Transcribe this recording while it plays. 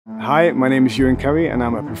Hi, my name is Ewan Cowie and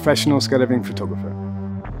I'm a professional skydiving photographer.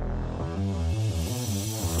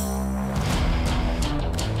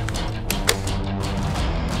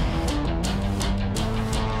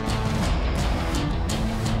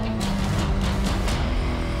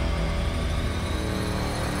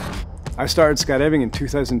 I started skydiving in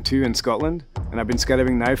 2002 in Scotland, and I've been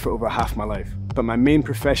skydiving now for over half my life. But my main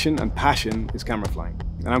profession and passion is camera flying.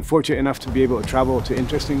 And I'm fortunate enough to be able to travel to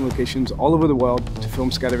interesting locations all over the world to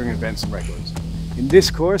film skydiving events and records. In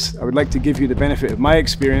this course, I would like to give you the benefit of my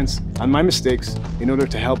experience and my mistakes in order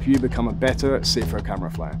to help you become a better, safer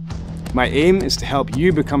camera flyer. My aim is to help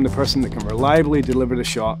you become the person that can reliably deliver the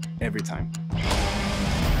shot every time.